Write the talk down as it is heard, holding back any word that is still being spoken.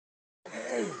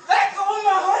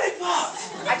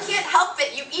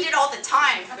it. You eat it all the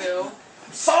time, Boo.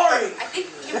 Sorry. I think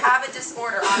you have a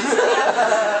disorder, honestly.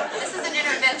 This is an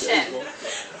intervention.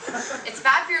 It's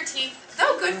bad for your teeth,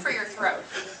 though good for your throat.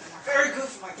 Very good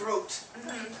for my throat.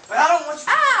 But I don't want you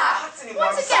to do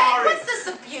anymore. Once again, what's this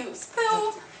abuse?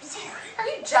 Boo, are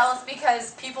you jealous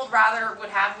because people would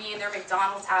have me in their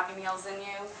McDonald's Happy Meals than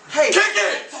you? Hey, kick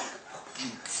it!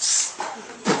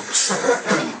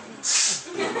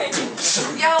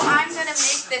 Yo, I'm gonna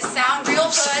make this sound real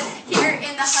good here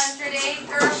in the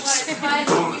 100-acre woods, but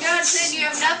you know what I'm saying? You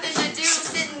have nothing to do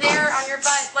sitting there on your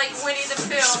butt like Winnie the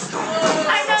Pooh.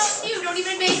 I know you don't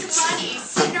even make money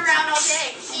sitting around all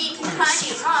day eating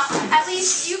honey, huh? At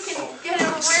least you can get a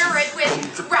rare it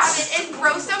with rabbit and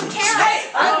grow some carrots. Hey,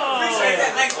 I appreciate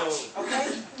that language,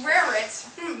 okay? Rare it.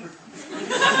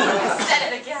 I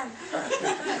said it again.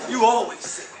 You always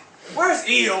say it. Where's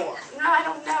Eeyore? No, I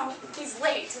don't know. He's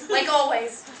late, like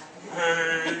always.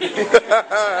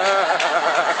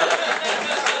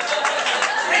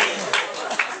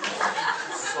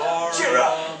 Sorry. Cheer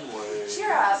up.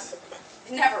 Cheer up.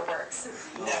 It never works.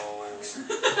 Never works.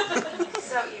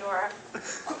 So, Eeyore.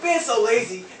 Quit being so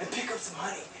lazy and pick up some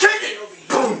honey. Kick it over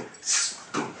here.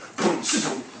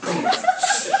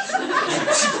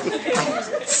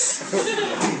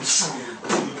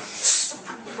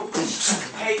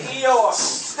 Hey, Eeyore,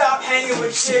 stop hanging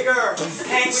with Sugar.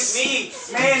 Hang with me.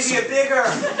 Man, be a bigger.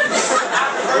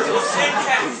 I've heard of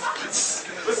syntax.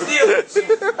 But still,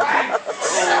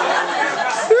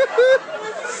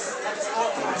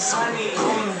 honey.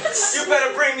 You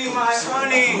better bring me my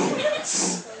honey.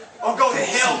 Or go to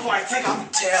hell before I take off the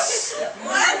tail.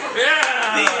 What?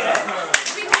 Yeah.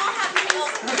 We all have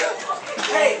tails.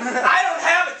 Hey, I don't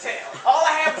have a tail. All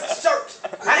I have is a shirt.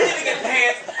 I didn't even get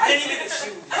pants. I didn't even get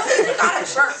shoes. You got a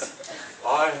shirt.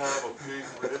 I have a pink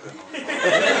ribbon.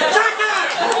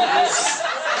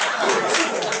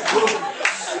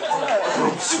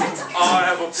 I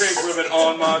have a pink ribbon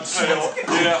on my tail.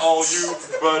 Yeah, all you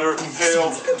better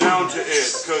hail down to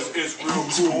it, cause it's real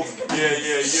cool.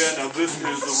 Yeah. Now this is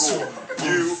the rule.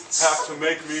 You have to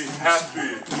make me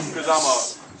happy, cause I'm a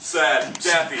sad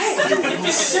daffy.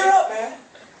 Cheer up, man.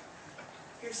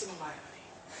 Here's some of my honey.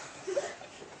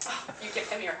 You give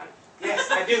him your honey. Yes,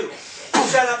 I do.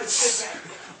 Shut up and sit back.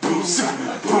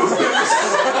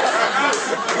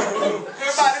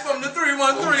 Everybody from the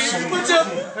 313, put your...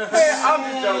 Hey, I'm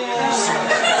joking.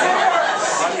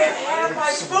 I can't have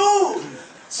my food.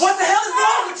 What the hell is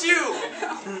wrong with you?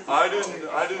 I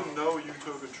didn't know you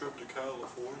took a trip to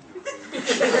California.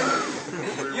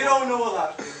 You don't know a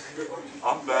lot of things.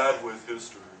 I'm bad with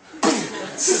history.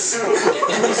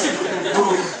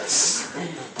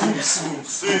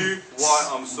 See why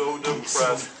I'm so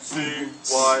depressed. See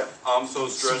why I'm so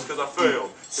stressed. Because I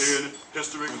failed in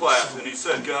history class. And he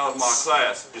said, get out of my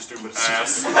class, you stupid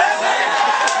ass.